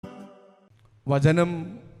വചനം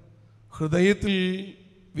ഹൃദയത്തിൽ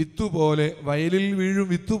വിത്തുപോലെ, വയലിൽ വീഴും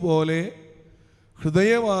വിത്തുപോലെ,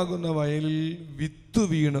 ഹൃദയമാകുന്ന വയലിൽ വിത്ത്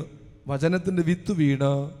വീണ്, വചനത്തിൻ്റെ വിത്ത്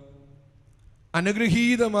വീണ്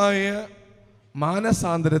അനുഗ്രഹീതമായ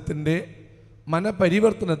മാനസാന്തരത്തിൻ്റെ,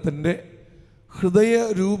 മനപരിവർത്തനത്തിൻ്റെ, ഹൃദയ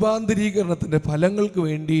രൂപാന്തരീകരണത്തിൻ്റെ ഫലങ്ങൾക്ക്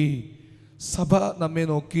വേണ്ടി സഭ നമ്മെ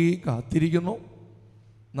നോക്കി കാത്തിരിക്കുന്നു.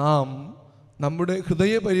 നാം നമ്മുടെ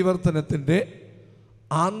ഹൃദയ പരിവർത്തനത്തിൻ്റെ,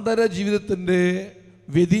 ആന്തര ജീവിതത്തിൻ്റെ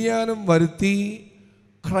വ്യതിയാനം വരുത്തി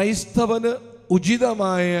ക്രൈസ്തവന്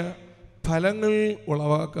ഉചിതമായ ഫലങ്ങൾ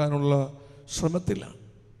ഉളവാക്കാനുള്ള ശ്രമത്തിലാണ്.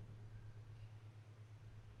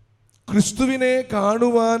 ക്രിസ്തുവിനെ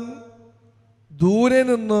കാണുവാൻ ദൂരെ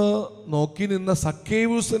നിന്ന് നോക്കി നിന്ന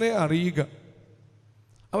സക്കേവൂസിനെ അറിയുക.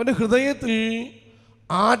 അവൻ്റെ ഹൃദയത്തിൽ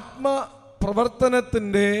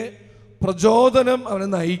ആത്മപ്രവർത്തനത്തിൻ്റെ പ്രചോദനം അവനെ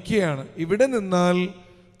നയിക്കുകയാണ്. ഇവിടെ നിന്നാൽ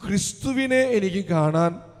ക്രിസ്തുവിനെ എനിക്ക്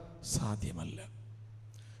കാണാൻ സാധ്യമല്ല.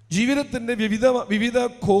 ജീവിതത്തിൻ്റെ വിവിധ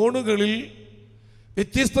കോണുകളിൽ,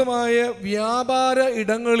 വ്യത്യസ്തമായ വ്യാപാര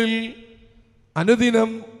ഇടങ്ങളിൽ അനുദിനം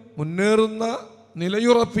മുന്നേറുന്ന,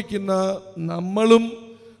 നിലയുറപ്പിക്കുന്ന നമ്മളും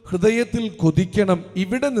ഹൃദയത്തിൽ കൊതിക്കണം.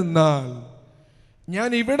 ഇവിടെ നിന്നാൽ, ഞാൻ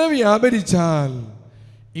ഇവിടെ വ്യാപരിച്ചാൽ,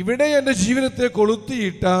 ഇവിടെ എൻ്റെ ജീവിതത്തെ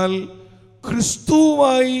കൊളുത്തിയിട്ടാൽ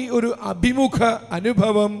ക്രിസ്തുവുമായി ഒരു അഭിമുഖ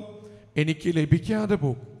അനുഭവം എനിക്ക് ലഭിക്കാതെ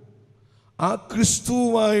പോകും. ആ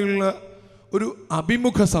ക്രിസ്തുവുമായുള്ള ഒരു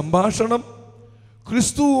അഭിമുഖ സംഭാഷണം,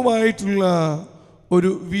 ക്രിസ്തുവുമായിട്ടുള്ള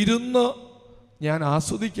ഒരു വിരുന്ന് ഞാൻ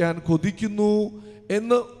ആസ്വദിക്കാൻ കൊതിക്കുന്നു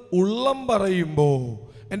എന്ന് ഉള്ളം പറയുമ്പോൾ,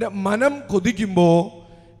 എൻ്റെ മനം കൊതിക്കുമ്പോൾ,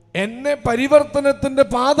 എന്നെ പരിവർത്തനത്തിൻ്റെ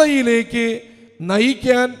പാതയിലേക്ക്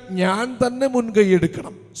നയിക്കാൻ ഞാൻ തന്നെ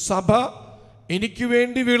മുൻകൈയെടുക്കണം. സഭ എനിക്ക്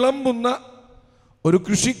വേണ്ടി വിളമ്പുന്ന ഒരു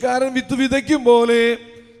കൃഷിക്കാരൻ വിത്ത് വിതയ്ക്കും പോലെ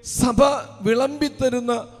സഭ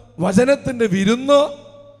വിളമ്പിത്തരുന്ന വചനത്തിൻ്റെ വിരുന്ന്,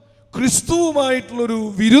 ക്രിസ്തുവുമായിട്ടുള്ളൊരു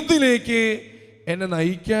വിരുന്നിലേക്ക് എന്നെ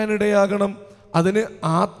നയിക്കാനിടയാകണം. അതിന്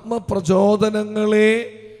ആത്മപ്രചോദനങ്ങളെ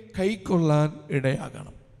കൈക്കൊള്ളാൻ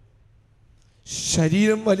ഇടയാകണം.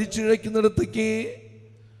 ശരീരം വലിച്ചിഴയ്ക്കുന്നിടത്തേക്ക്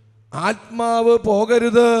ആത്മാവ്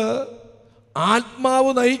പോകരുത്. ആത്മാവ്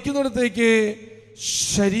നയിക്കുന്നിടത്തേക്ക്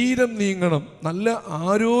ശരീരം നീങ്ങണം. നല്ല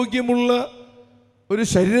ആരോഗ്യമുള്ള ഒരു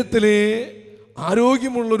ശരീരത്തിലെ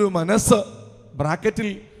ആരോഗ്യമുള്ളൊരു മനസ്സ്, ബ്രാക്കറ്റിൽ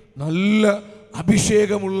നല്ല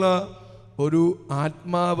അഭിഷേകമുള്ള ഒരു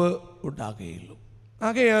ആത്മാവ് ഉണ്ടാകുകയുള്ളൂ.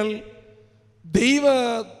 ആകയാൽ ദൈവ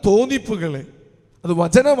തോന്നിപ്പുകളെ അത്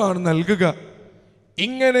വചനമാണ് നൽകുക.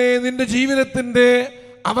 ഇങ്ങനെ നിന്റെ ജീവിതത്തിൻ്റെ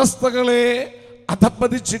അവസ്ഥകളെ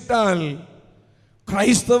അധപ്പതിച്ചിട്ടാൽ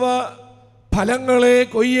ക്രൈസ്തവ ഫലങ്ങളെ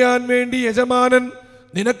കൊയ്യാൻ വേണ്ടി യജമാനൻ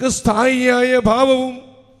നിനക്ക് സ്ഥായിയായ ഭാവവും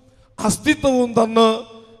അസ്തിത്വവും തന്ന്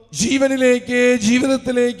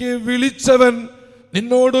ജീവിതത്തിലേക്ക് വിളിച്ചവൻ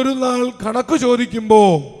നിന്നോടൊരു നാൾ കണക്ക്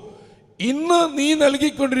ചോദിക്കുമ്പോൾ ഇന്ന് നീ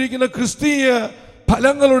നൽകിക്കൊണ്ടിരിക്കുന്ന ക്രിസ്തീയ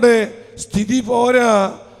ഫലങ്ങളുടെ സ്ഥിതി പോരാ,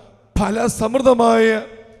 ഫലസമൃദ്ധമായ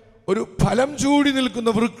ഒരു ഫലം ചൂടി നിൽക്കുന്ന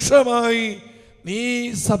വൃക്ഷമായി നീ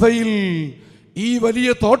സഭയിൽ, ഈ വലിയ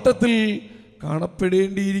തോട്ടത്തിൽ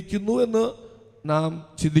കാണപ്പെടേണ്ടിയിരിക്കുന്നു എന്ന് നാം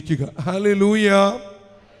ചിന്തിക്കുക. ഹല്ലേലൂയ,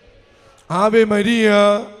 ആവേ മരിയ,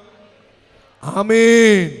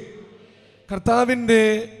 ആമേൻ. കർത്താവിൻ്റെ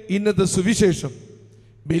ഇന്നത്തെ സുവിശേഷം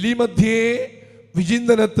ബലിമധ്യേ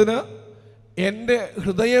വിചിന്തനത്തിന്, എൻ്റെ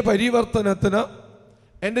ഹൃദയ പരിവർത്തനത്തിന്,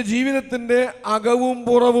 എൻ്റെ ജീവിതത്തിൻ്റെ അകവും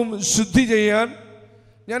പുറവും ശുദ്ധി ചെയ്യാൻ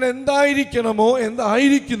ഞാൻ എന്തായിരിക്കണമോ,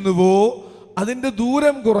 എന്തായിരിക്കുന്നുവോ അതിൻ്റെ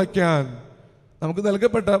ദൂരം കുറയ്ക്കാൻ നമുക്ക്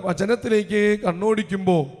നൽകപ്പെട്ട വചനത്തിലേക്ക്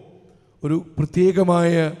കണ്ണോടിക്കുമ്പോൾ ഒരു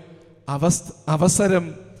പ്രത്യേകമായ അവസരം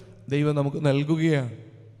ദൈവം നമുക്ക് നൽകുകയാണ്.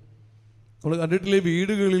 നമ്മൾ കണ്ടിട്ടില്ലേ,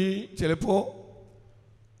 വീടുകളിൽ ചിലപ്പോൾ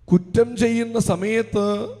കുറ്റം ചെയ്യുന്ന സമയത്ത്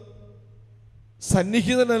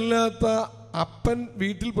സന്നിഹിതനല്ലാത്ത അപ്പൻ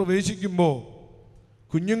വീട്ടിൽ പ്രവേശിക്കുമ്പോൾ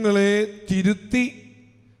കുഞ്ഞുങ്ങളെ തിരുത്തി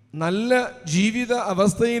നല്ല ജീവിത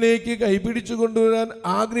അവസ്ഥയിലേക്ക് കൈപിടിച്ചു കൊണ്ടുവരാൻ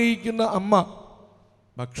ആഗ്രഹിക്കുന്ന അമ്മ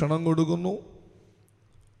ഭക്ഷണം കൊടുക്കുന്നു,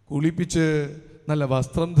 കുളിപ്പിച്ച് നല്ല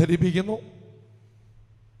വസ്ത്രം ധരിപ്പിക്കുന്നു,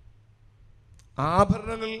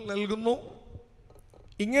 ആഭരണങ്ങൾ നൽകുന്നു.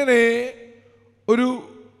 ഇങ്ങനെ ഒരു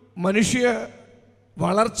മനുഷ്യ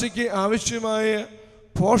വളർച്ചയ്ക്ക് ആവശ്യമായ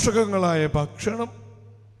പോഷകങ്ങളായ ഭക്ഷണം,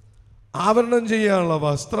 ആവരണം ചെയ്യാനുള്ള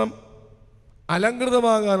വസ്ത്രം,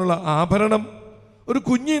 അലങ്കൃതമാകാനുള്ള ആഭരണം ഒരു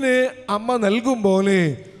കുഞ്ഞിനെ അമ്മ നൽകും പോലെ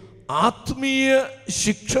ആത്മീയ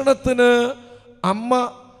ശിക്ഷണത്തിന് അമ്മ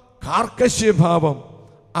കാർക്കശ്യഭാവം,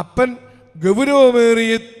 അപ്പൻ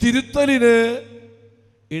ഗൗരവമേറിയ തിരുത്തലിന്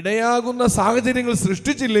ഇടയാകുന്ന സാഹചര്യങ്ങൾ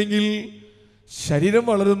സൃഷ്ടിച്ചില്ലെങ്കിൽ ശരീരം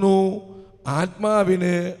വളരുന്നു,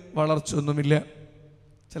 ആത്മാവിന് വളർച്ചയൊന്നുമില്ല.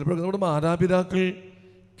 ചിലപ്പോൾ നമ്മുടെ മാതാപിതാക്കൾ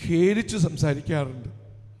ഖേദിച്ച് സംസാരിക്കാറുണ്ട്.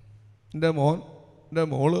 എൻ്റെ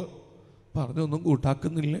മോള് പറഞ്ഞൊന്നും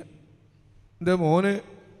കൂട്ടാക്കുന്നില്ല. എൻ്റെ മോന്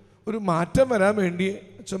ഒരു മാറ്റം വരാൻ വേണ്ടി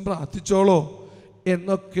അച്ഛൻ പ്രാർത്ഥിച്ചോളോ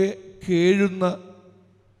എന്നൊക്കെ കേഴുന്ന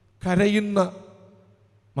കരയുന്ന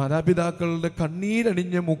മാതാപിതാക്കളുടെ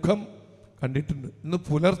കണ്ണീരണിഞ്ഞ മുഖം കണ്ടിട്ടുണ്ട്. ഇന്ന്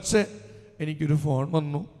പുലർച്ചെ എനിക്കൊരു ഫോൺ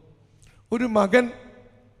വന്നു. ഒരു മകൻ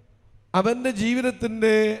അവൻ്റെ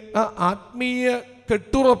ജീവിതത്തിൻ്റെ ആ ആത്മീയ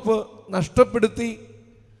കെട്ടുറപ്പ് നഷ്ടപ്പെടുത്തി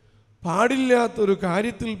പാടില്ലാത്തൊരു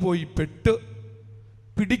കാര്യത്തിൽ പോയി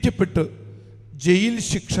പിടിക്കപ്പെട്ട് ജയിൽ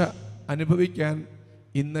ശിക്ഷ അനുഭവിക്കാൻ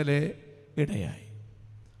ഇന്നലെ ഇടയായി.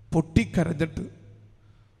 പൊട്ടിക്കരഞ്ഞിട്ട്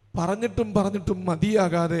പറഞ്ഞിട്ടും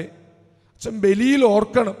മതിയാകാതെ അച്ഛൻ ബലിയിൽ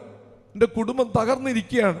ഓർക്കണം, എൻ്റെ കുടുംബം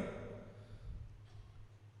തകർന്നിരിക്കുകയാണ്,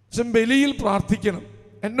 അച്ഛൻ ബലിയിൽ പ്രാർത്ഥിക്കണം,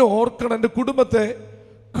 എന്നെ ഓർക്കണം, എൻ്റെ കുടുംബത്തെ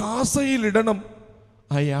കാസയിലിടണം.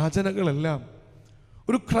 ആ യാചനകളെല്ലാം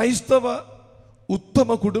ഒരു ക്രൈസ്തവ ഉത്തമ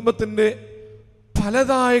കുടുംബത്തിൻ്റെ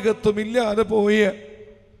ഫലദായകത്വമില്ലാതെ പോയ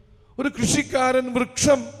ഒരു കൃഷിക്കാരൻ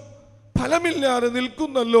വൃക്ഷം ഫലമില്ലാതെ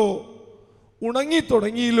നിൽക്കുന്നല്ലോ, ഉണങ്ങി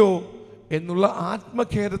തുടങ്ങിയല്ലോ എന്നുള്ള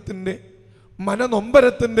ആത്മഖേദത്തിൻ്റെ,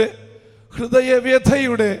 മനനൊമ്പരത്തിൻ്റെ,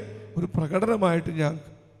 ഹൃദയവ്യഥയുടെ ഒരു പ്രകടനമായിട്ട് ഞാൻ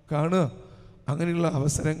കാണുക. അങ്ങനെയുള്ള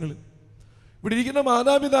അവസരങ്ങളിൽ ഇവിടെ ഇരിക്കുന്ന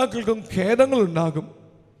മാതാപിതാക്കൾക്കും ഖേദങ്ങളുണ്ടാകും.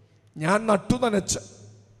 ഞാൻ നട്ടുനനച്ച്,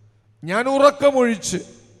 ഞാൻ ഉറക്കമൊഴിച്ച്,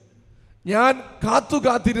 ഞാൻ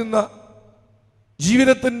കാത്തിരുന്ന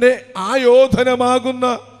ജീവിതത്തിൻ്റെ ആയോധനമാകുന്ന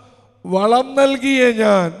വളം നൽകിയ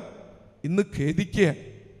ഞാൻ ഇന്ന് ഖേദിക്കുക.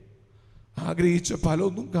 ആഗ്രഹിച്ച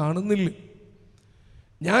ഫലമൊന്നും കാണുന്നില്ല.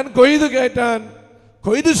 ഞാൻ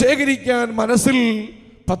കൊയ്ത് ശേഖരിക്കാൻ മനസ്സിൽ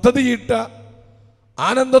പദ്ധതിയിട്ട,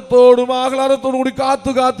 ആനന്ദത്തോടും ആഹ്ലാദത്തോടും കൂടി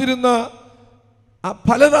കാത്തിരുന്ന ആ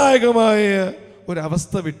ഫലദായകമായ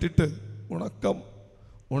ഒരവസ്ഥ വിട്ടിട്ട്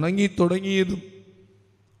ഉണങ്ങി തുടങ്ങിയതും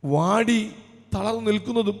വാടി തളർന്നു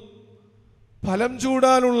നിൽക്കുന്നതും ഫലം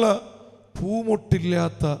ചൂടാനുള്ള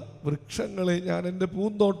പൂമൊട്ടില്ലാത്ത വൃക്ഷങ്ങളെ ഞാൻ എൻ്റെ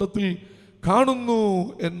പൂന്തോട്ടത്തിൽ കാണുന്നു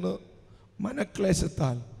എന്ന്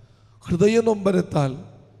മനക്ലേശത്താൽ, ഹൃദയനൊമ്പരത്താൽ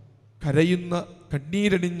കരയുന്ന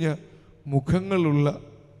കണ്ണീരണിഞ്ഞ മുഖങ്ങളുള്ള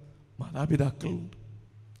മാതാപിതാക്കളുണ്ട്.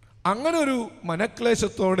 അങ്ങനെ ഒരു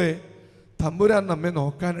മനക്ലേശത്തോടെ തമ്പുരാൻ നമ്മെ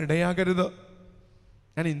നോക്കാൻ ഇടയാകരുത്.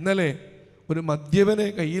 ഞാൻ ഇന്നലെ ഒരു മദ്യപനെ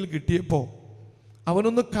കയ്യിൽ കിട്ടിയപ്പോൾ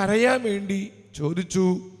അവനൊന്ന് കരയാൻ വേണ്ടി ചോദിച്ചു,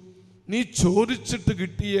 നീ ചോദിച്ചിട്ട്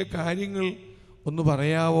കിട്ടിയ കാര്യങ്ങൾ ഒന്ന്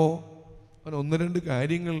പറയാവോ? അവൻ 1-2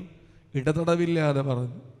 കാര്യങ്ങൾ ഇടതടവില്ലാതെ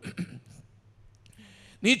പറഞ്ഞു.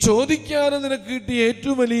 നീ ചോദിക്കാതെ നിനക്ക് കിട്ടിയ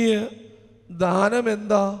ഏറ്റവും വലിയ ദാനം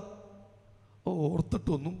എന്താ?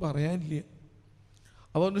 ഓർത്തിട്ടൊന്നും പറയാനില്ല.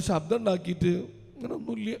 അവനൊരു ശബ്ദം ഉണ്ടാക്കിയിട്ട് അങ്ങനെ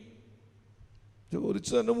ഒന്നുമില്ല,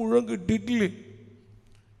 ചോദിച്ചു തന്നെ മുഴുവൻ കിട്ടിയിട്ടില്ലേ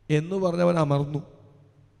എന്ന് പറഞ്ഞവൻ അമർന്നു.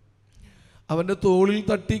 അവൻ്റെ തോളിൽ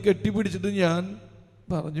തട്ടി കെട്ടിപ്പിടിച്ചിട്ട് ഞാൻ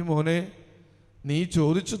പറഞ്ഞു, മോനെ, നീ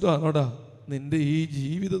ചോദിച്ചതാണോടാ നിൻ്റെ ഈ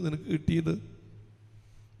ജീവിതം നിനക്ക് കിട്ടിയത്?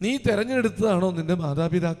 നീ തിരഞ്ഞെടുത്തതാണോ നിൻ്റെ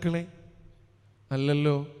മാതാപിതാക്കളെ?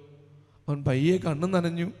 അല്ലല്ലോ. അവൻ പയ്യെ കണ്ണു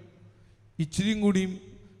നനഞ്ഞു. ഇച്ചിരിയും കൂടിയും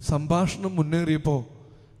സംഭാഷണം മുന്നേറിയപ്പോൾ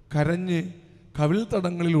കരഞ്ഞ് കവിൾ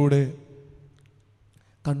തടങ്ങളിലൂടെ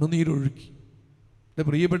കണ്ണുനീരൊഴുക്കി. എൻ്റെ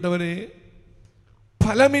പ്രിയപ്പെട്ടവരെ,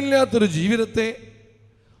 ഫലമില്ലാത്തൊരു ജീവിതത്തെ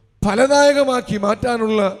ഫലദായകമാക്കി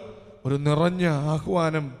മാറ്റാനുള്ള ഒരു നിറഞ്ഞ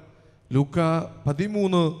ആഹ്വാനം ലൂക്കാ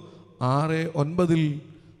 13:6-9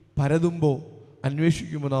 പരതുമ്പോൾ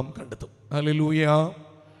അന്വേഷിക്കുമ്പോൾ നാം കണ്ടെത്തും. ഹല്ലേലൂയ,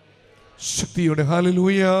 ശക്തിയുടെ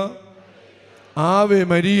ഹല്ലേലൂയ, ആവേ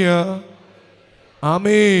മരിയ,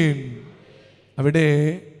 ആമേൻ. അവിടെ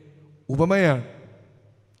ഉപമയാണ്.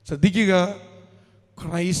 ശ്രദ്ധിക്കുക,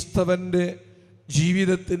 ക്രൈസ്തവൻ്റെ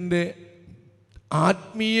ജീവിതത്തിൻ്റെ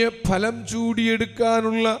ആത്മീയ ഫലം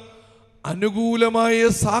ചൂടിയെടുക്കാനുള്ള അനുകൂലമായ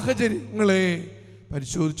സാഹചര്യങ്ങളെ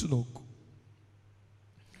പരിശോധിച്ച് നോക്കൂ.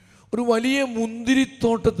 ഒരു വലിയ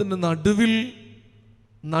മുന്തിരിത്തോട്ടത്തിൻ്റെ നടുവിൽ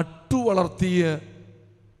നട്ടു വളർത്തിയ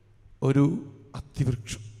ഒരു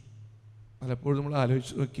അത്തിവൃക്ഷം. പലപ്പോഴും നമ്മൾ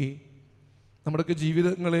ആലോചിച്ച് നോക്കി, നമ്മുടെയൊക്കെ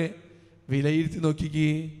ജീവിതങ്ങളെ വിലയിരുത്തി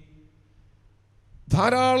നോക്കിക്കേ.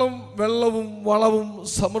 ധാരാളം വെള്ളവും വളവും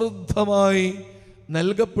സമൃദ്ധമായി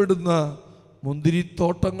നൽകപ്പെടുന്ന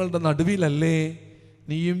മുന്തിരിത്തോട്ടങ്ങളുടെ നടുവിലല്ലേ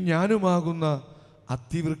നീയും ഞാനുമാകുന്ന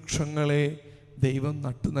അത്തിവൃക്ഷങ്ങളെ ദൈവം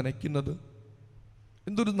നട്ടു നനയ്ക്കുന്നത്?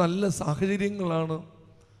 എന്തൊരു നല്ല സാഹചര്യങ്ങളാണ്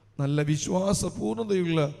നല്ല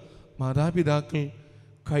വിശ്വാസപൂർണതയുള്ള മാതാപിതാക്കൾ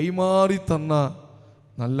കൈമാറി തന്ന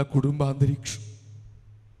നല്ല കുടുംബാന്തരീക്ഷം.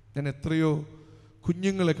 ഞാൻ എത്രയോ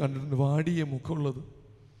കുഞ്ഞുങ്ങളെ കണ്ടിട്ടുണ്ട് വാടിയ മുഖമുള്ളത്.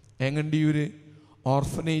 ഏങ്ങണ്ടിയൂര്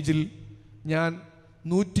ഓർഫനേജിൽ ഞാൻ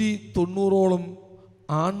 190ഓളം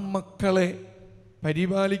ആൺമക്കളെ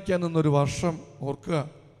പരിപാലിക്കാൻ നിന്നൊരു വർഷം ഓർക്കുക.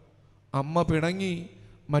 അമ്മ പിണങ്ങി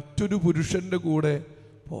മറ്റൊരു പുരുഷൻ്റെ കൂടെ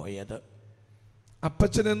പോയത്.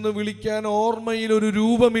 അപ്പച്ചനെന്ന് വിളിക്കാൻ ഓർമ്മയിൽ ഒരു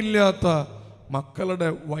രൂപമില്ലാത്ത മക്കളുടെ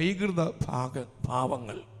വൈകൃത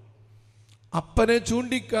ഭാവങ്ങൾ, അപ്പനെ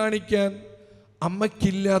ചൂണ്ടിക്കാണിക്കാൻ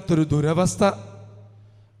അമ്മയ്ക്കില്ലാത്തൊരു ദുരവസ്ഥ,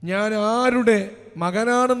 ഞാൻ ആരുടെ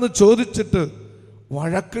മകനാണെന്ന് ചോദിച്ചിട്ട്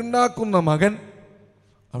വഴക്കുണ്ടാക്കുന്ന മകൻ,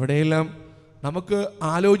 അവിടെയെല്ലാം നമുക്ക്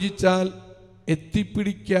ആലോചിച്ചാൽ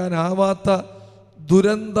എത്തിപ്പിടിക്കാനാവാത്ത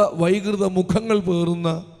ദുരന്ത വൈകൃത മുഖങ്ങൾ പേറുന്ന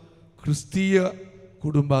ക്രിസ്തീയ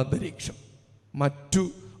കുടുംബാന്തരീക്ഷം. മറ്റു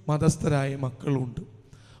മതസ്ഥരായ മക്കളുണ്ട്.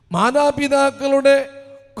 മാതാപിതാക്കളുടെ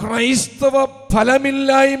ക്രൈസ്തവ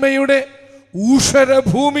ഫലമില്ലായ്മയുടെ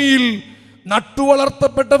ഊഷരഭൂമിയിൽ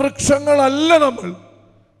നട്ടുവളർത്തപ്പെട്ട വൃക്ഷങ്ങളല്ല നമ്മൾ.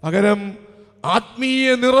 പകരം ആത്മീയ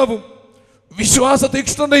നിറവും വിശ്വാസ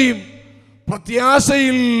തീക്ഷ്ണതയും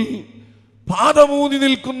പ്രത്യാശയിൽ പാദമൂന്നി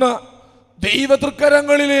നിൽക്കുന്ന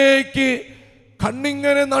ദൈവതൃക്കരങ്ങളിലേക്ക്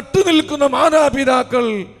കണ്ണിങ്ങനെ നട്ടു നിൽക്കുന്ന മാതാപിതാക്കൾ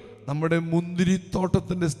നമ്മുടെ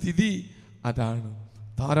മുന്തിരിത്തോട്ടത്തിൻ്റെ സ്ഥിതി അതാണ്.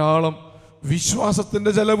 ധാരാളം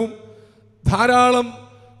വിശ്വാസത്തിൻ്റെ ജലവും ധാരാളം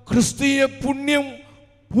ക്രിസ്തീയ പുണ്യം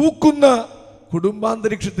പൂക്കുന്ന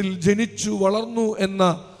കുടുംബാന്തരീക്ഷത്തിൽ ജനിച്ചു വളർന്നു എന്ന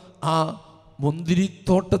ആ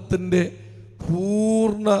മുന്തിരിത്തോട്ടത്തിൻ്റെ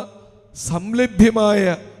പൂർണ്ണ സംലഭ്യമായ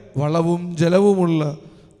വളവും ജലവുമുള്ള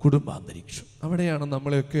കുടുംബാന്തരീക്ഷം. അവിടെയാണ്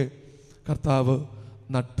നമ്മളെയൊക്കെ കർത്താവ്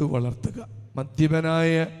നട്ടു വളർത്തുക.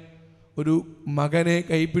 മദ്യപനായ ഒരു മകനെ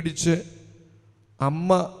കൈപിടിച്ച് അമ്മ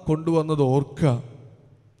കൊണ്ടുവന്നത് ഓർക്കുക.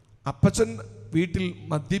 അപ്പച്ചൻ വീട്ടിൽ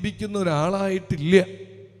മദ്യപിക്കുന്ന ഒരാളായിട്ടില്ല.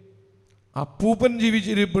 അപ്പൂപ്പൻ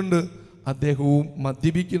ജീവിച്ചിരിപ്പുണ്ട്, അദ്ദേഹവും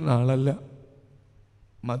മദ്യപിക്കുന്ന ആളല്ല.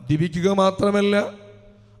 മദ്യപിക്കുക മാത്രമല്ല,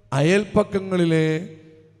 അയൽപ്പക്കങ്ങളിലെ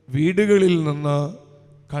വീടുകളിൽ നിന്ന്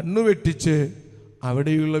കണ്ണുവെട്ടിച്ച്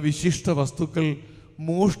അവിടെയുള്ള വിശിഷ്ട വസ്തുക്കൾ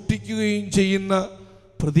മോഷ്ടിക്കുകയും ചെയ്യുന്ന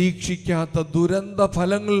പ്രതീക്ഷിക്കാത്ത ദുരന്ത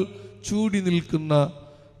ഫലങ്ങൾ ചൂടി നിൽക്കുന്ന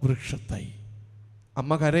വൃക്ഷത്തൈ.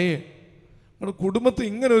 അമ്മ കരയെ, നമ്മുടെ കുടുംബത്തിൽ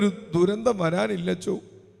ഇങ്ങനെ ഒരു ദുരന്തം വരാനില്ലച്ചോ.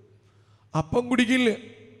 അപ്പം കുടിക്കില്ല.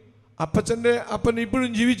 അപ്പൻ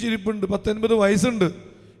ഇപ്പോഴും ജീവിച്ചിരിപ്പുണ്ട്, 10-80 വയസ്സുണ്ട്,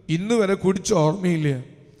 ഇന്ന് വരെ കുടിച്ച ഓർമ്മയില്ല.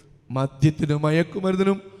 മദ്യത്തിനും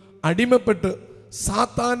മയക്കുമരുന്നിനും അടിമപ്പെട്ട്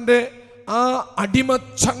സാത്താൻ്റെ ആ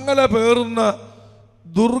അടിമച്ചങ്ങല പേറുന്ന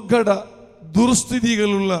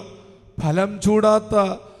ദുർസ്ഥിതികളുള്ള ഫലം ചൂടാത്ത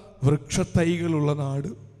വൃക്ഷത്തൈകളുള്ള നാട്.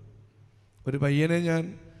 ഒരു പയ്യനെ ഞാൻ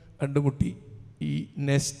കണ്ടുമുട്ടി ഈ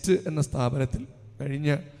നെസ്റ്റ് എന്ന സ്ഥാപനത്തിൽ കഴിഞ്ഞ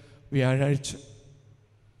വ്യാഴാഴ്ച.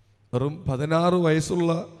 വെറും 16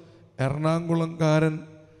 വയസ്സുള്ള എറണാകുളംകാരൻ,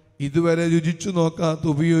 ഇതുവരെ രുചിച്ചു നോക്കാത്ത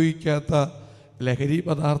ഉപയോഗിക്കാത്ത ലഹരി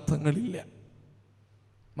പദാർത്ഥങ്ങളില്ല.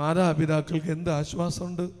 മാതാപിതാക്കൾക്ക് എന്ത്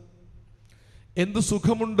ആശ്വാസമുണ്ട്, എന്ത്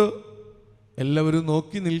സുഖമുണ്ട്. എല്ലാവരും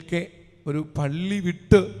നോക്കി നിൽക്കെ ഒരു പള്ളി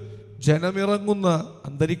വിട്ട് ജനമിറങ്ങുന്ന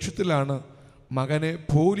അന്തരീക്ഷത്തിലാണ് മകനെ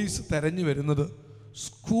പോലീസ് തെരഞ്ഞു വരുന്നത്.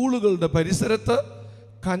 സ്കൂളുകളുടെ പരിസരത്ത്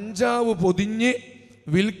കഞ്ചാവ് പൊതിഞ്ഞ്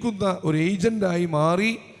വിൽക്കുന്ന ഒരു ഏജന്റായി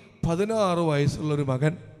മാറി 16 വയസ്സുള്ളൊരു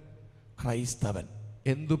മകൻ, ക്രൈസ്തവൻ.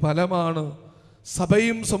 എന്തു ഫലമാണ്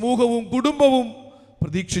സഭയും സമൂഹവും കുടുംബവും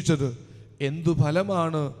പ്രതീക്ഷിച്ചത്? എന്തു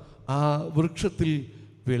ഫലമാണ് ആ വൃക്ഷത്തിൽ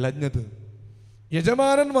വിളഞ്ഞത്?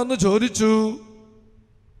 യജമാനൻ വന്ന് ചോദിച്ചു,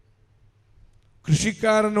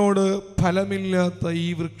 കൃഷിക്കാരനോട് ഫലമില്ലാത്ത ഈ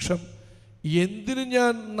വൃക്ഷം എന്തിനു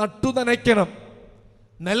ഞാൻ നട്ടു നനയ്ക്കണം?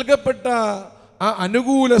 നൽകപ്പെട്ട ആ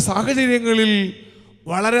അനുകൂല സാഹചര്യങ്ങളിൽ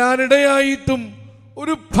വളരാനിടയായിട്ടും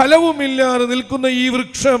ഒരു ഫലവുമില്ലാതെ നിൽക്കുന്ന ഈ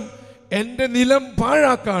വൃക്ഷം എൻ്റെ നിലം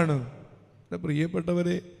പാഴാക്കാണ്.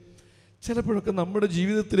 പ്രിയപ്പെട്ടവരെ, ചിലപ്പോഴൊക്കെ നമ്മുടെ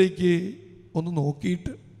ജീവിതത്തിലേക്ക് ഒന്ന്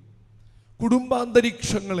നോക്കിയിട്ട്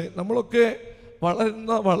കുടുംബാന്തരീക്ഷങ്ങളെ, നമ്മളൊക്കെ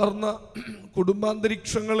വളർന്ന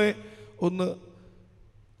കുടുംബാന്തരീക്ഷങ്ങളെ ഒന്ന്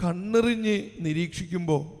കണ്ണെറിഞ്ഞ്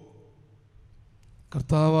നിരീക്ഷിക്കുമ്പോൾ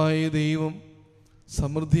കർത്താവായ ദൈവം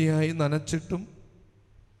സമൃദ്ധിയായി നനച്ചിട്ടും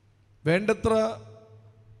വേണ്ടത്ര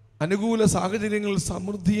അനുകൂല സാഹചര്യങ്ങൾ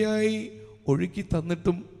സമൃദ്ധിയായി ഒഴുക്കി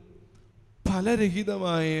തന്നിട്ടും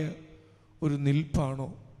ഫലരഹിതമായ ഒരു നിൽപ്പാണോ,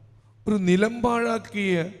 ഒരു നിലം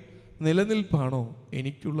പാഴാക്കിയ നിലനിൽപ്പാണോ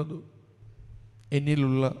എനിക്കുള്ളത്?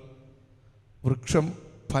 എന്നിലുള്ള വൃക്ഷം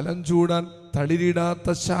ഫലം ചൂടാൻ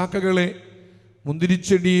തളിരിടാത്ത ശാഖകളെ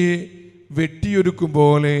മുന്തിരിച്ചെടിയെ വെട്ടിയൊരുക്കും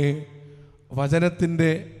പോലെ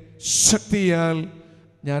വചനത്തിൻ്റെ ശക്തിയാൽ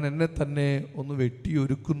ഞാൻ എന്നെ തന്നെ ഒന്ന്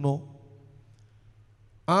വെട്ടിയൊരുക്കുന്നു.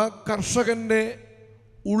 ആ കർഷകൻ്റെ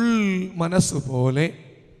ഉൾ മനസ്സ് പോലെ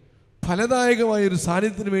ഫലദായകമായൊരു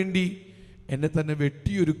സാന്നിധ്യത്തിന് വേണ്ടി എന്നെ തന്നെ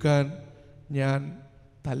വെട്ടിയൊരുക്കാൻ ഞാൻ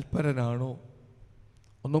തൽപരനാണോ?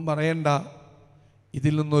 ഒന്നും പറയണ്ട,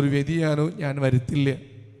 ഇതിൽ നിന്നൊരു വ്യതിയാനവും ഞാൻ വരുത്തില്ല.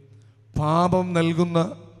 പാപം നൽകുന്ന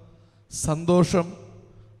സന്തോഷം,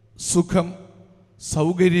 സുഖം,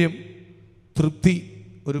 സൗകര്യം, തൃപ്തി,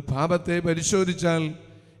 ഒരു പാപത്തെ പരിശോധിച്ചാൽ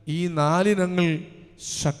ഈ 4 ഇനങ്ങൾ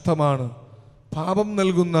ശക്തമാണ്. പാപം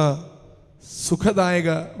നൽകുന്ന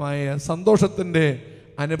സുഖദായകമായ സന്തോഷത്തിൻ്റെ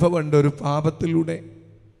അനുഭവമുണ്ട്. ഒരു പാപത്തിലൂടെ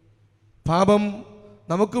പാപം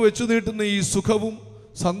നമുക്ക് വെച്ചു നീട്ടുന്ന ഈ സുഖവും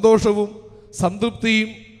സന്തോഷവും സംതൃപ്തിയും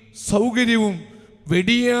സൗകര്യവും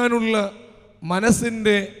വെടിയാനുള്ള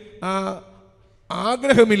മനസ്സിൻ്റെ ആ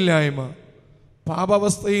ആഗ്രഹമില്ലായ്മ,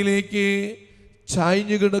 പാപാവസ്ഥയിലേക്ക്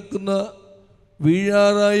ചായ്ഞ്ഞു കിടക്കുന്ന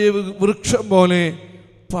വീഴാറായ വൃക്ഷം പോലെ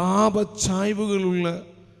പാപച്ചായ്വുകളുള്ള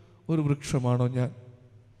ഒരു വൃക്ഷമാണോ ഞാൻ?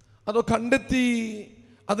 അതോ കണ്ടെത്തി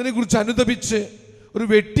അതിനെക്കുറിച്ച് അനുതപിച്ച് ഒരു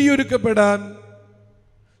വെട്ടിയൊരുക്കപ്പെടാൻ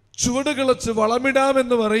ചുവടുകളച്ച്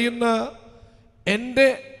വളമിടാമെന്ന് പറയുന്ന എൻ്റെ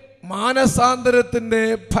മാനസാന്തരത്തിൻ്റെ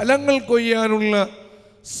ഫലങ്ങൾ കൊയ്യാനുള്ള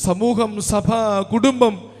സമൂഹം, സഭ,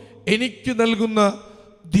 കുടുംബം എനിക്ക് നൽകുന്ന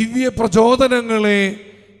ദിവ്യ പ്രചോദനങ്ങളെ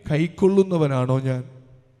കൈക്കൊള്ളുന്നവനാണോ ഞാൻ?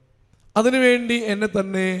 അതിനുവേണ്ടി എന്നെ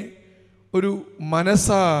തന്നെ ഒരു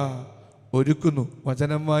മനസ്സാ ഒരുക്കുന്നു.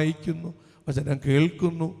 വചനം വായിക്കുന്നു, വചനം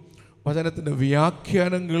കേൾക്കുന്നു, വചനത്തിൻ്റെ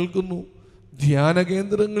വ്യാഖ്യാനം കേൾക്കുന്നു. ധ്യാന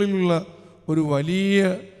കേന്ദ്രങ്ങളിലുള്ള ഒരു വലിയ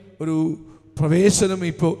ഒരു പ്രവേശനം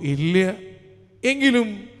ഇപ്പോൾ ഇല്ല. എങ്കിലും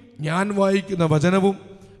ഞാൻ വായിക്കുന്ന വചനവും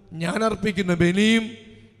ഞാൻ അർപ്പിക്കുന്ന ബലിയും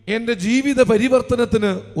എൻ്റെ ജീവിത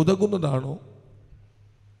പരിവർത്തനത്തിന് ഉതകുന്നതാണോ?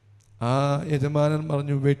 ആ യജമാനൻ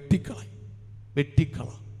പറഞ്ഞു,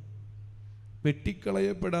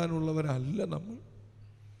 വെട്ടിക്കളയപ്പെടാനുള്ളവരല്ല നമ്മൾ.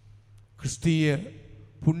 ക്രിസ്തീയ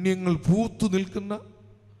പുണ്യങ്ങൾ പൂത്തു നിൽക്കുന്ന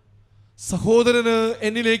സഹോദരന്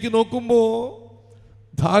എന്നിലേക്ക് നോക്കുമ്പോൾ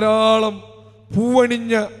ധാരാളം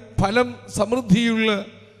പൂവണിഞ്ഞ ഫലം സമൃദ്ധിയുള്ള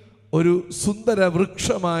ഒരു സുന്ദര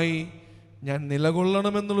വൃക്ഷമായി ഞാൻ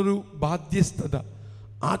നിലകൊള്ളണമെന്നുള്ളൊരു ബാധ്യസ്ഥത,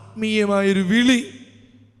 ആത്മീയമായൊരു വിളി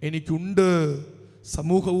എനിക്കുണ്ട്.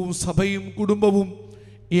 സമൂഹവും സഭയും കുടുംബവും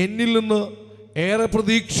എന്നിൽ നിന്ന് ഏറെ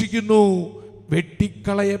പ്രതീക്ഷിക്കുന്നു.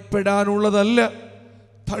 വെട്ടിക്കളയപ്പെടാനുള്ളതല്ല,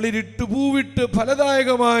 തളിരിട്ട് പൂവിട്ട്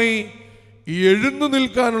ഫലദായകമായി എഴുന്നു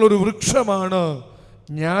നിൽക്കാനുള്ളൊരു വൃക്ഷമാണ്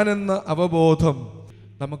ഞാനെന്ന അവബോധം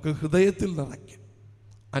നമുക്ക് ഹൃദയത്തിൽ നിറയ്ക്കും.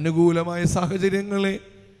 അനുകൂലമായ സാഹചര്യങ്ങളെ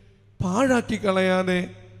പാഴാക്കി കളയാതെ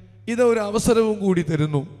ഇതൊരു അവസരവും കൂടി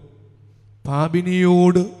തരുന്നു.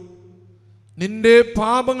 പാപിനിയോട് നിന്റെ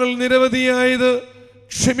പാപങ്ങൾ നിരവധിയായത്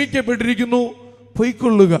ക്ഷമിക്കപ്പെട്ടിരിക്കുന്നു,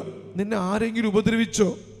 പൊയ്ക്കൊള്ളുക. നിന്നെ ആരെങ്കിലും ഉപദ്രവിച്ചോ?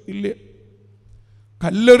 ഇല്ല.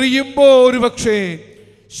 കല്ലെറിയുമ്പോൾ ഒരു പക്ഷേ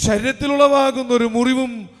ശരീരത്തിലുളവാകുന്ന ഒരു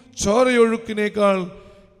മുറിവും ചോരയൊഴുക്കിനേക്കാൾ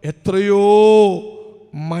എത്രയോ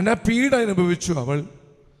മനപീഡ അനുഭവിച്ചു അവൾ.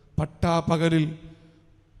 പട്ടാപ്പകലിൽ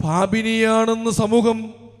പാപിനിയാണെന്ന് സമൂഹം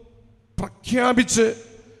പ്രഖ്യാപിച്ച്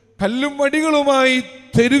കല്ലും വടികളുമായി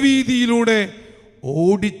തെരുവീതിയിലൂടെ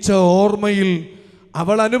ഓടിച്ച ഓർമ്മയിൽ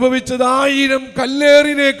അവൾ അനുഭവിച്ചത് 1000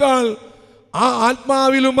 കല്ലേറിനേക്കാൾ ആ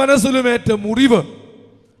ആത്മാവിലും മനസ്സിലുമേറ്റ മുറിവ്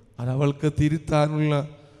അതവൾക്ക് തിരുത്താനുള്ള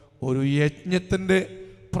ഒരു യജ്ഞത്തിൻ്റെ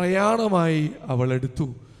പ്രയാണമായി അവൾ എടുത്തു.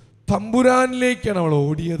 തമ്പുരാനിലേക്കാണ് അവൾ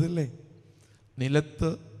ഓടിയതല്ലേ. നിലത്ത്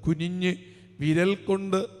കുനിഞ്ഞ് വിരൽ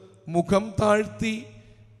കൊണ്ട് മുഖം താഴ്ത്തി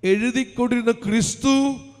എഴുതിക്കൊണ്ടിരുന്ന ക്രിസ്തു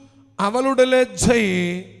അവളുടെ ലജ്ജയെ,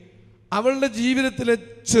 അവളുടെ ജീവിതത്തിലെ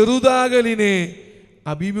ചെറുതാകലിനെ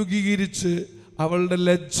അഭിമുഖീകരിച്ച് അവളുടെ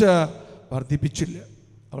ലജ്ജ വർദ്ധിപ്പിച്ചില്ല.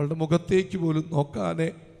 അവളുടെ മുഖത്തേക്ക് പോലും നോക്കാതെ,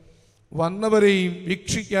 വന്നവരെയും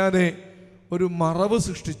വീക്ഷിക്കാതെ ഒരു മറവ്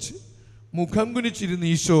സൃഷ്ടിച്ച് മുഖം കുനിച്ചിരുന്ന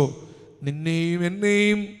ഈശോ നിന്നെയും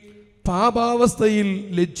എന്നെയും പാപാവസ്ഥയിൽ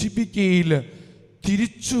ലജ്ജിപ്പിക്കുകയില്ല,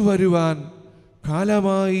 തിരിച്ചു വരുവാൻ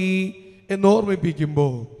കാലമായി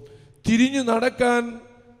എന്നോർമ്മിപ്പിക്കുമ്പോൾ, തിരിഞ്ഞു നടക്കാൻ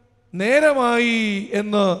നേരമായി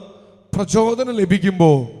എന്ന് പ്രചോദനം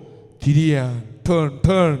ലഭിക്കുമ്പോൾ തിരിയാൻ, ടേൺ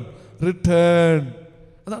റിട്ടേൺ.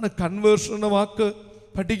 അതാണ് കൺവേർഷൻ എന്ന വാക്ക്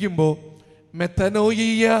പഠിക്കുമ്പോൾ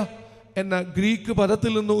മെത്തനോയിയ എന്ന ഗ്രീക്ക്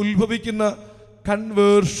പദത്തിൽ നിന്ന് ഉത്ഭവിക്കുന്ന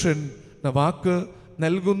കൺവേർഷൻ എന്ന വാക്ക്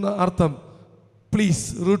നൽകുന്ന അർത്ഥം please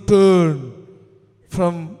return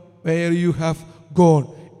from where you have gone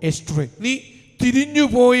astray. നീ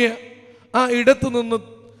തിരിഞ്ഞുപോയ ആ ഇടത്തു നിന്ന്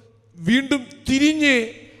വീണ്ടും തിരിഞ്ഞ്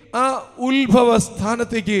ആ ഉത്ഭവ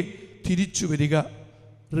സ്ഥാനത്തേക്ക് തിരിച്ചു വരിക.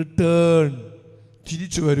 റിട്ടേൺ,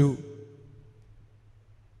 തിരിച്ചു വരൂ.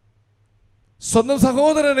 സ്വന്തം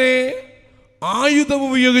സഹോദരനെ ആയുധം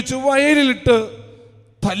ഉപയോഗിച്ച് വയലിലിട്ട്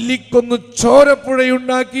തല്ലിക്കൊന്ന്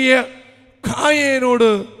ചോരപ്പുഴയുണ്ടാക്കിയ കായേനോട്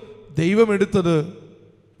ദൈവം എടുത്തത്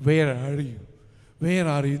വേറെ ആരെയും.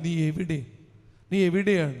 നീ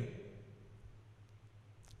എവിടെയാണ്?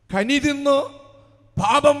 കനി തിന്ന്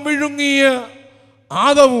പാപം വിഴുങ്ങിയ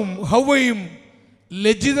ആദവും ഹവ്വയും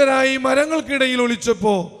ലജ്ജിതരായി മരങ്ങൾക്കിടയിൽ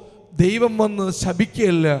ഒളിച്ചപ്പോ ദൈവം വന്ന്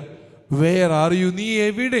ശപിക്കുകയല്ല, വേറെ അറിയൂ, നീ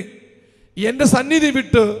എവിടെ? എന്റെ സന്നിധി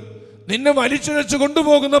വിട്ട് നിന്നെ വലിച്ചിഴച്ച്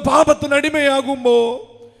കൊണ്ടുപോകുന്ന പാപത്തിന് അടിമയാകുമ്പോ,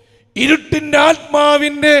 ഇരുട്ടിന്റെ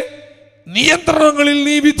ആത്മാവിന്റെ നിയന്ത്രണങ്ങളിൽ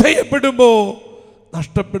നീ വിധേയപ്പെടുമ്പോ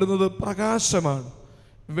നഷ്ടപ്പെടുന്നത് പ്രകാശമാണ്,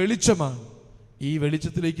 വെളിച്ചമാണ്. ഈ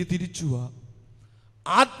വെളിച്ചത്തിലേക്ക് തിരിച്ചു വാ.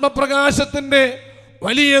 ആത്മപ്രകാശത്തിൻ്റെ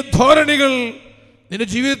വലിയ ധോരണികൾ നിന്റെ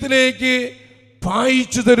ജീവിതത്തിലേക്ക്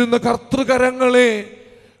പായിച്ചു തരുന്ന കർത്തൃകരങ്ങളെ,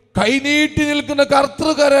 കൈനീട്ടി നിൽക്കുന്ന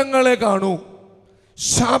കർത്തൃകരങ്ങളെ കാണൂ.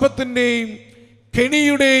 ശാപത്തിൻ്റെയും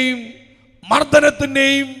കെണിയുടെയും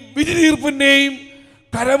മർദ്ദനത്തിൻ്റെയും വിധിതീർപ്പിൻ്റെയും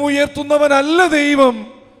കരമുയർത്തുന്നവനല്ല ദൈവം.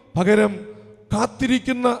 പകരം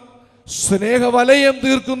കാത്തിരിക്കുന്ന, സ്നേഹവലയം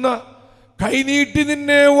തീർക്കുന്ന, കൈനീട്ടി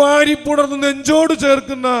നിന്നെ വാരിപ്പുണർന്ന് നെഞ്ചോട്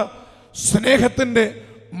ചേർക്കുന്ന, സ്നേഹത്തിൻ്റെ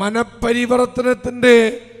മനപരിവർത്തനത്തിൻ്റെ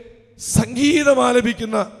സംഗീതം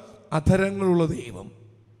ആലപിക്കുന്ന അധരങ്ങളുള്ള ദൈവം.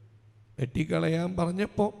 വെട്ടിക്കളയാൻ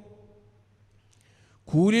പറഞ്ഞപ്പോൾ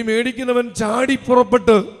കൂലി മേടിക്കുന്നവൻ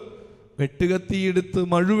ചാടിപ്പുറപ്പെട്ട് വെട്ടുകത്തിയെടുത്ത്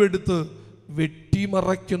മഴുവെടുത്ത്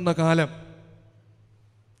വെട്ടിമറയ്ക്കുന്ന കാലം.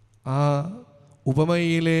 ആ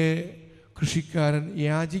ഉപമയിലെ കൃഷിക്കാരൻ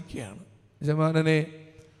യാചിക്കുകയാണ്, യജമാനനെ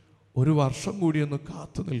ഒരു വർഷം കൂടി ഒന്ന്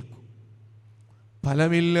കാത്തു നിൽക്കൂ.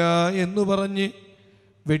 ഫലമില്ല എന്ന് പറഞ്ഞ്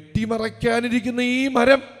വെട്ടിമറയ്ക്കാനിരിക്കുന്ന ഈ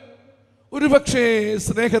മരം ഒരുപക്ഷേ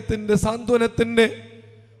സ്നേഹത്തിൻ്റെ, സാന്ത്വനത്തിൻ്റെ,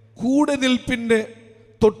 കൂടെ നിൽപ്പിൻ്റെ,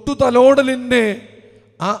 തൊട്ടുതലോടലിൻ്റെ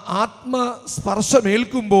ആ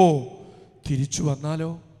ആത്മസ്പർശമേൽക്കുമ്പോൾ തിരിച്ചു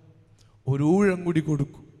വന്നാലോ? ഒരു ഊഴം കൂടി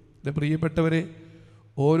കൊടുക്കും. എൻ്റെ പ്രിയപ്പെട്ടവരെ,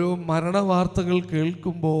 ഓരോ മരണവാർത്തകൾ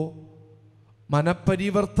കേൾക്കുമ്പോൾ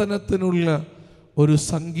മനപരിവർത്തനത്തിനുള്ള ഒരു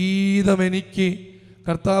സംഗീതം എനിക്ക്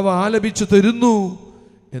കർത്താവ് ആലപിച്ചു തരുന്നു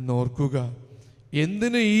എന്നോർക്കുക.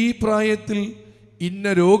 എന്തിന് ഈ പ്രായത്തിൽ ഇന്ന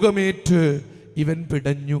രോഗമേറ്റ് ഇവൻ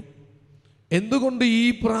പിടഞ്ഞു? എന്തുകൊണ്ട് ഈ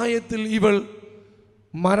പ്രായത്തിൽ ഇവൾ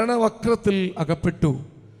മരണവക്രത്തിൽ അകപ്പെട്ടു?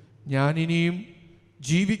 ഞാനിനിയും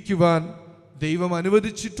ജീവിക്കുവാൻ ദൈവം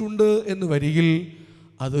അനുവദിച്ചിട്ടുണ്ട് എന്ന് വരികിൽ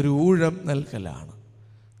അതൊരു ഊഴം നൽകലാണ്.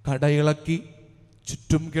 കടയിളക്കി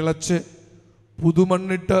ചുറ്റും കിളച്ച്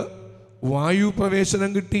പുതുമണ്ണിട്ട് വായു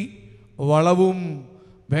പ്രവേശനം കിട്ടി വളവും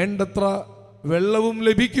വേണ്ടത്ര വെള്ളവും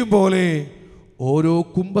ലഭിക്കും പോലെ ഓരോ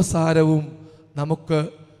കുംഭസാരവും നമുക്ക്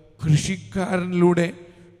കൃഷിക്കാരനിലൂടെ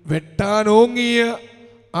വെട്ടാനോങ്ങിയ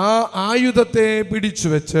ആ ആയുധത്തെ പിടിച്ചു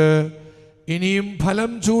വെച്ച് ഇനിയും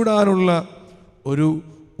ഫലം ചൂടാനുള്ള ഒരു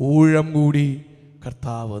ഊഴം കൂടി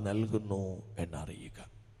കർത്താവ് നൽകുന്നു എന്നറിയുക.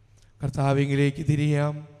 കർത്താവിലേക്ക്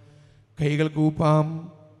തിരിയാം, കൈകൾ കൂപ്പാം,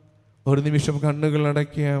 ഒരു നിമിഷം കണ്ണുകൾ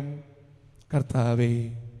അടയ്ക്കാം. കർത്താവേ,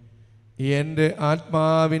 എൻ്റെ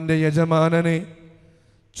ആത്മാവിൻ്റെ യജമാനനെ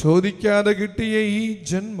ചോദിക്കാതെ കിട്ടിയ ഈ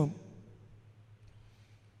ജന്മം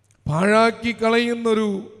പാഴാക്കി കളയുന്നൊരു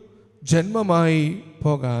ജന്മമായി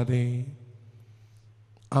പോകാതെ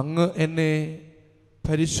അങ്ങ് എന്നെ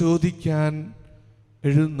പരിശോധിക്കാൻ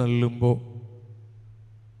എഴുന്നള്ളുമ്പോൾ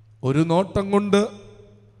ഒരു നോട്ടം കൊണ്ട്,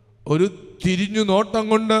 ഒരു തിരിഞ്ഞു നോട്ടം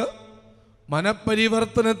കൊണ്ട്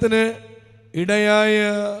മനപരിവർത്തനത്തിന് ഇടയായ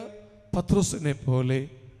പത്രോസിനെ പോലെ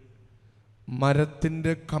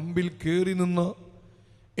മരത്തിൻ്റെ കമ്പിൽ കയറി നിന്ന്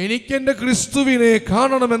എനിക്കെൻ്റെ ക്രിസ്തുവിനെ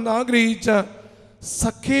കാണണമെന്ന് ആഗ്രഹിച്ച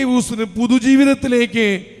സഖേവൂസിന് പുതുജീവിതത്തിലേക്ക്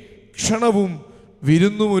ക്ഷണവും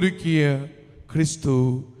വിരുന്നുമൊരുക്കിയ ക്രിസ്തു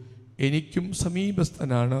എനിക്കും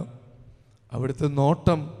സമീപസ്ഥനാണ്. അവിടുത്തെ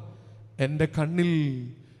നോട്ടം എൻ്റെ കണ്ണിൽ,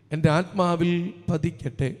 എൻ്റെ ആത്മാവിൽ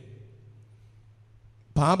പതിക്കട്ടെ.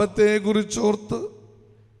 പാപത്തെക്കുറിച്ചോർത്ത്,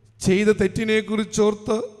 ചെയ്ത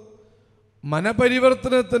തെറ്റിനെക്കുറിച്ചോർത്ത്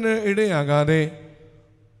മനപരിവർത്തനത്തിന് ഇടയാകാതെ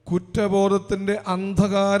കുറ്റബോധത്തിൻ്റെ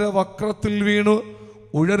അന്ധകാര വക്രത്തിൽ വീണു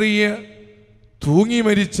ഉഴറിയ തൂങ്ങി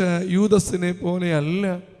മരിച്ച യൂദസിനെ പോലെയല്ല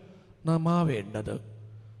നാം ആവേണ്ടത്.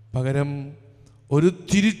 പകരം ഒരു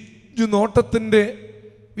തിരിഞ്ഞു നോട്ടത്തിൻ്റെ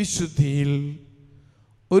വിശുദ്ധിയിൽ,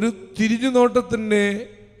 ഒരു തിരിഞ്ഞു നോട്ടത്തിൻ്റെ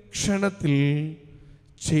ക്ഷണത്തിൽ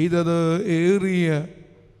ചെയ്തത് ഏറിയ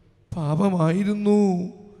പാപമായിരുന്നു.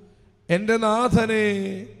 എൻ്റെ നാഥനെ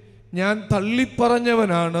ഞാൻ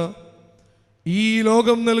തള്ളിപ്പറഞ്ഞവനാണ്. ഈ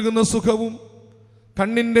ലോകം നൽകുന്ന സുഖവും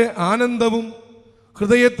കണ്ണിൻ്റെ ആനന്ദവും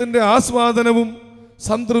ഹൃദയത്തിൻ്റെ ആസ്വാദനവും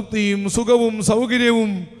സംതൃപ്തിയും സുഖവും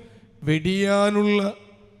സൗകര്യവും വെടിയാനുള്ള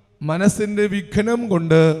മനസ്സിൻ്റെ വിഘ്നം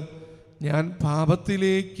കൊണ്ട് ഞാൻ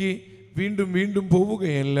പാപത്തിലേക്ക് വീണ്ടും വീണ്ടും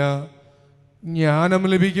പോവുകയല്ല. ജ്ഞാനം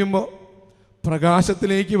ലഭിക്കുമ്പോൾ,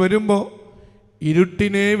 പ്രകാശത്തിലേക്ക് വരുമ്പോൾ,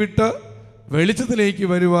 ഇരുട്ടിനെ വിട്ട് വെളിച്ചത്തിലേക്ക്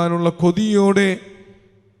വരുവാനുള്ള കൊതിയോടെ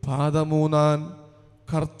പാദമൂന്നാൻ,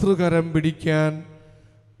 കർത്തൃകരം പിടിക്കാൻ,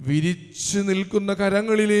 വിരിച്ചു നിൽക്കുന്ന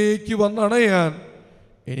കരങ്ങളിലേക്ക് വന്നണയാൻ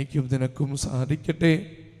എനിക്കും നിനക്കും സാധിക്കട്ടെ.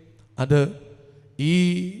 അത് ഈ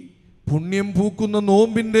പുണ്യം പൂക്കുന്ന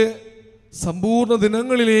നോമ്പിൻ്റെ സമ്പൂർണ്ണ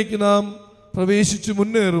ദിനങ്ങളിലേക്ക് നാം പ്രവേശിച്ചു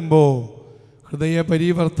മുന്നേറുമ്പോൾ ഹൃദയ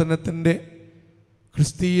പരിവർത്തനത്തിൻ്റെ,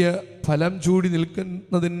 ക്രിസ്തീയ ഫലം ചൂടി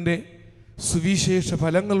നിൽക്കുന്നതിൻ്റെ, സുവിശേഷ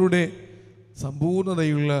ഫലങ്ങളുടെ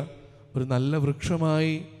സമ്പൂർണതയുള്ള ഒരു നല്ല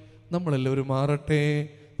വൃക്ഷമായി നമ്മളെല്ലാവരും മാറട്ടെ.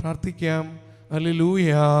 പ്രാർത്ഥിക്കാം.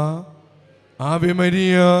 ഹല്ലേലൂയ. Ave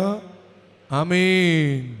Maria.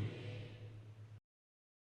 ആമേൻ.